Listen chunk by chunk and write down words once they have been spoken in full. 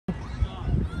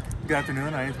Good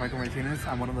afternoon, my name is Michael Martinez.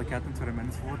 I'm one of the captains for the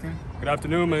Mendez football team. Good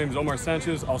afternoon, my name is Omar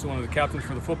Sanchez, also one of the captains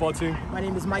for the football team. My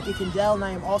name is Micah Kendall, and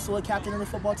I am also a captain of the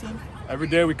football team. Every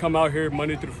day we come out here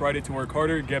Monday through Friday to work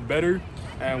harder, get better,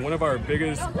 and one of our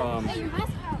biggest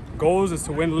goals is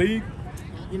to win league.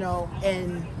 You know,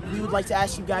 and we would like to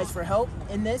ask you guys for help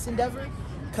in this endeavor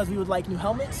because we would like new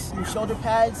helmets, new shoulder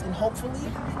pads, and hopefully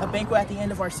a banquet at the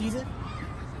end of our season.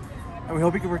 And we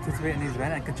hope you can participate in this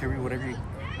event and contribute whatever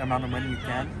amount of money you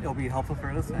can. It'll be helpful for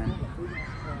us. And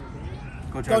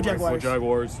go Jaguars. Go Jaguars. Go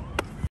Jaguars.